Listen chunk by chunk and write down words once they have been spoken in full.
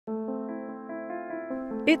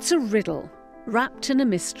It's a riddle, wrapped in a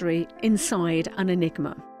mystery inside an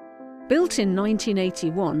enigma. Built in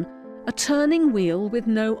 1981, a turning wheel with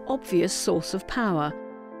no obvious source of power.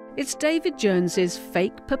 It's David Jones's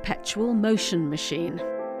fake perpetual motion machine.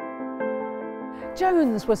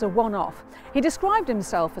 Jones was a one-off. He described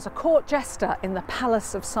himself as a court jester in the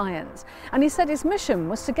Palace of Science, and he said his mission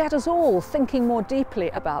was to get us all thinking more deeply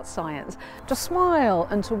about science, to smile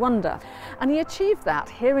and to wonder. And he achieved that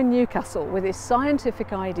here in Newcastle with his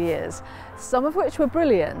scientific ideas, some of which were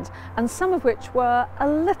brilliant and some of which were a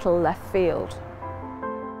little left field.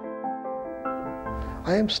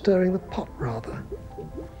 I am stirring the pot, rather.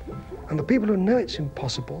 And the people who know it's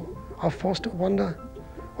impossible are forced to wonder,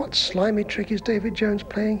 what slimy trick is David Jones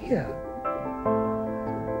playing here?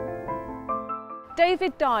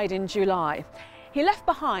 David died in July. He left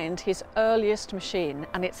behind his earliest machine,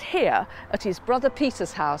 and it's here at his brother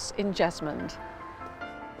Peter's house in Jesmond.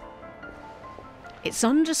 It's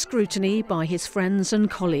under scrutiny by his friends and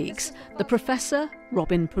colleagues, the Professor,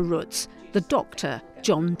 Robin Perutz, the Doctor,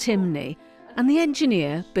 John Timney, and the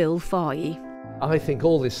engineer, Bill Fahey. I think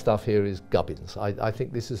all this stuff here is gubbins. I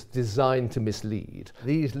think this is designed to mislead.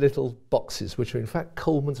 These little boxes, which are in fact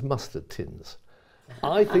Coleman's mustard tins,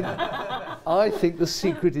 I think the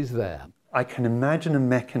secret is there. I can imagine a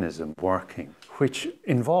mechanism working which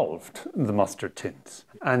involved the mustard tins.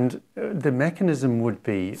 And the mechanism would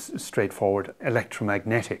be straightforward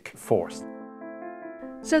electromagnetic force.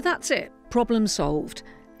 So that's it, problem solved.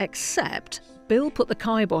 Except Bill put the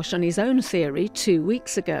kibosh on his own theory 2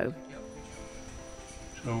 weeks ago.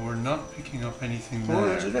 So we're not picking up anything there. Oh,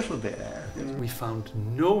 there's a little bit there. We found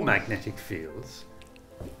no magnetic fields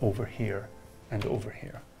over here and over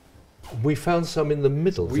here. We found some in the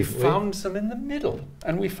middle, We found some in the middle,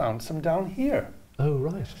 and we found some down here. Oh,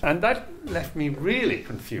 right. And that left me really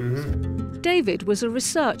confused. David was a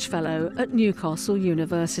research fellow at Newcastle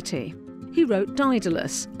University. He wrote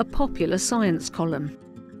Daedalus, a popular science column.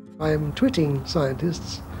 I am twitting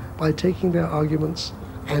scientists by taking their arguments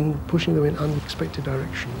and pushing them in unexpected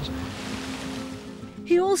directions.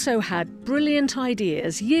 He also had brilliant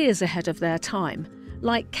ideas years ahead of their time,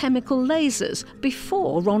 like chemical lasers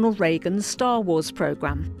before Ronald Reagan's Star Wars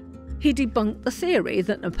programme. He debunked the theory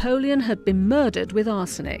that Napoleon had been murdered with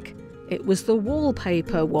arsenic. It was the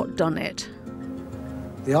wallpaper what done it.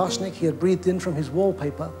 The arsenic he had breathed in from his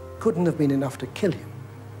wallpaper couldn't have been enough to kill him,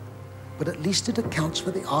 but at least it accounts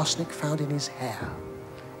for the arsenic found in his hair,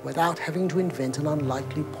 without having to invent an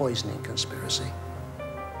unlikely poisoning conspiracy.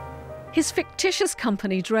 His fictitious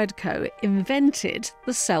company Dreadco invented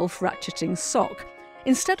the self-ratcheting sock.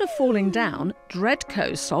 Instead of falling down,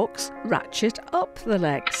 Dreadco socks ratchet up the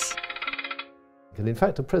legs. And in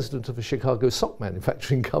fact, the president of a Chicago sock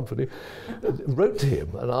manufacturing company wrote to him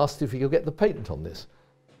and asked if he could get the patent on this.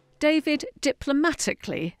 David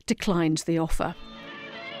diplomatically declined the offer.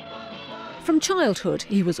 From childhood,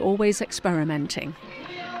 he was always experimenting.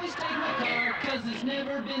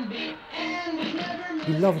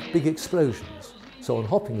 He loved big explosions. So on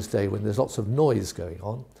Hopping's Day, when there's lots of noise going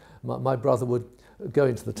on, my brother would go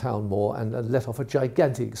into the town moor and let off a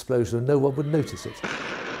gigantic explosion and no one would notice it.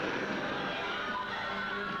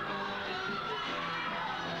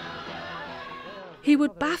 He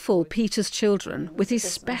would baffle Peter's children with his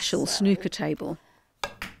special snooker table.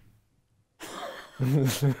 You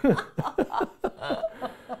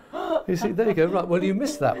see, there you go. Right, well, you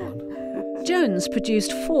missed that one. Jones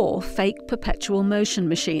produced 4 fake perpetual motion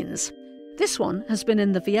machines. This one has been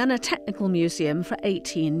in the Vienna Technical Museum for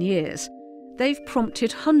 18 years. They've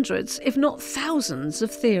prompted hundreds, if not thousands,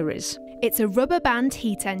 of theories. It's a rubber band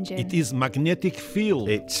heat engine. It is magnetic field.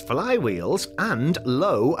 It's flywheels and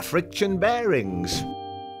low friction bearings.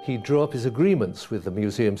 He drew up his agreements with the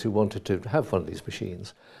museums who wanted to have one of these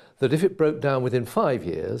machines, that if it broke down within 5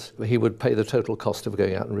 years, he would pay the total cost of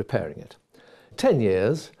going out and repairing it. 10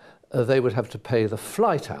 years, they would have to pay the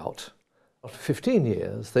flight out. After 15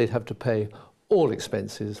 years, they'd have to pay all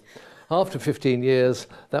expenses. After 15 years,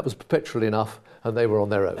 that was perpetual enough, and they were on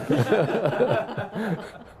their own.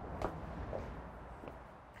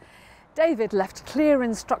 David left clear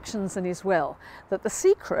instructions in his will that the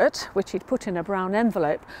secret, which he'd put in a brown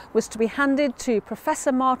envelope, was to be handed to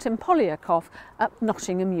Professor Martin Polyakov at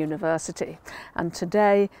Nottingham University. And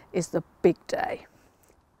today is the big day.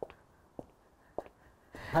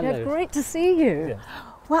 Hello. Yeah, great to see you. Yes.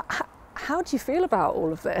 Well, how do you feel about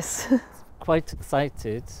all of this? Quite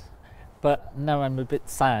excited, but now I'm a bit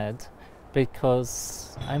sad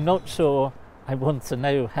because I'm not sure I want to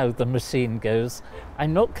know how the machine goes.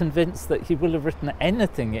 I'm not convinced that he will have written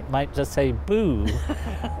anything. It might just say boo.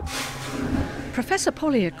 Professor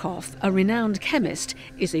Polyakov, a renowned chemist,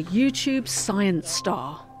 is a YouTube science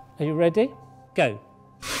star. Are you ready? Go.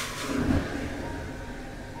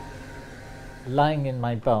 Lying in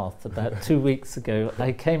my bath about 2 weeks ago,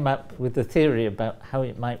 I came up with a theory about how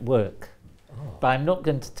it might work. But I'm not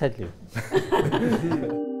going to tell you.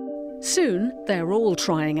 Soon, they're all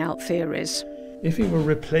trying out theories. If you were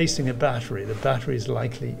replacing a battery, the battery is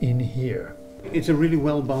likely in here. It's a really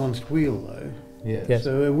well-balanced wheel, though. Yes.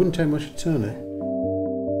 So it wouldn't take much to turn it.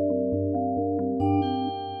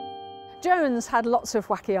 Jones had lots of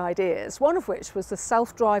wacky ideas, one of which was the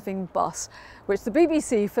self-driving bus, which the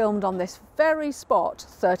BBC filmed on this very spot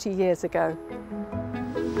 30 years ago.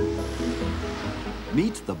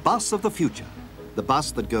 Meet the bus of the future. The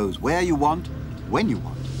bus that goes where you want, when you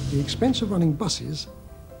want. The expense of running buses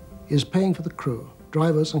is paying for the crew,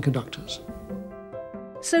 drivers and conductors.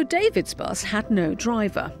 So David's bus had no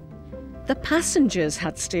driver. The passengers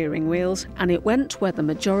had steering wheels, and it went where the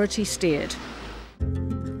majority steered.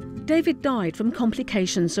 David died from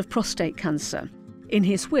complications of prostate cancer. In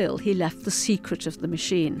his will, he left the secret of the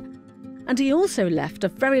machine. And he also left a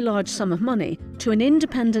very large sum of money to an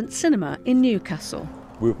independent cinema in Newcastle.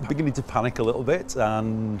 We were beginning to panic a little bit,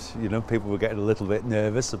 and people were getting a little bit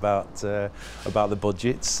nervous about the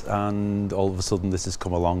budgets, and all of a sudden this has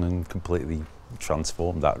come along and completely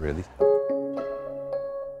transformed that, really.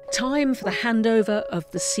 Time for the handover of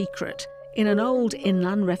the secret. In an old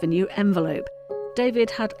Inland Revenue envelope,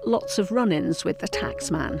 David had lots of run-ins with the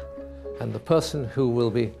taxman. And the person who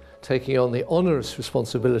will be taking on the onerous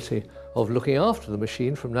responsibility of looking after the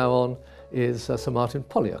machine from now on is Sir Martin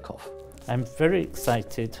Polyakov. I'm very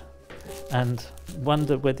excited and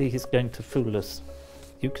wonder whether he's going to fool us.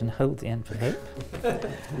 You can hold the envelope.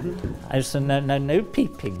 No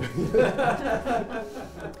peeping.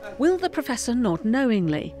 Will the professor nod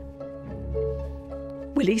knowingly?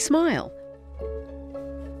 Will he smile?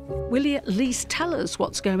 Will he at least tell us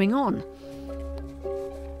what's going on?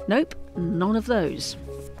 Nope, none of those.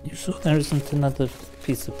 You sure there isn't another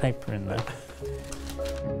piece of paper in there?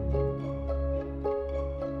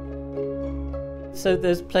 So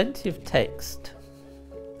there's plenty of text,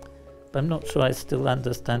 but I'm not sure I still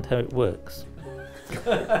understand how it works.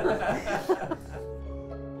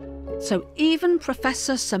 So even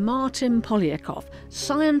Professor Sir Martin Polyakov,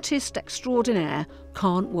 scientist extraordinaire,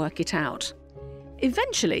 can't work it out.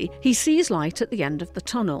 Eventually, he sees light at the end of the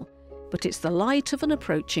tunnel, but it's the light of an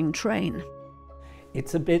approaching train.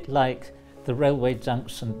 It's a bit like the railway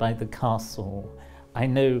junction by the castle. I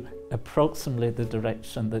know approximately the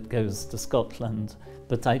direction that goes to Scotland,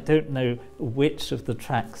 but I don't know which of the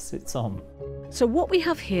tracks it's on. So what we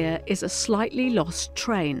have here is a slightly lost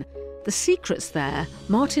train. The secret's there.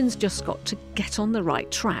 Martin's just got to get on the right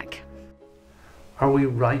track. Are we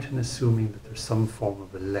right in assuming that there's some form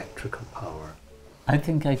of electrical power? I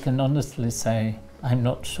think I can honestly say I'm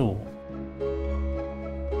not sure.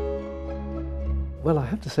 Well, I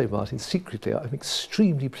have to say, Martin, secretly, I'm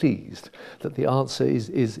extremely pleased that the answer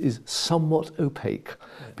is somewhat opaque,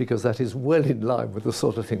 because that is well in line with the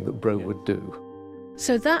sort of thing that Bro would do.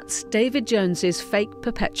 So that's David Jones's fake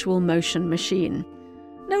perpetual motion machine.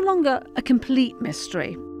 No longer a complete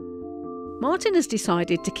mystery. Martin has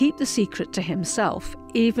decided to keep the secret to himself,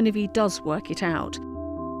 even if he does work it out.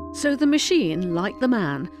 So the machine, like the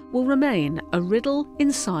man, will remain a riddle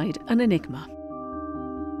inside an enigma.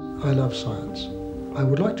 I love science. I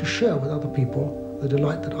would like to share with other people the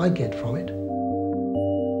delight that I get from it.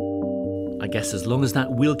 I guess as long as that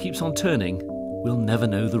wheel keeps on turning, we'll never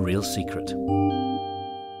know the real secret.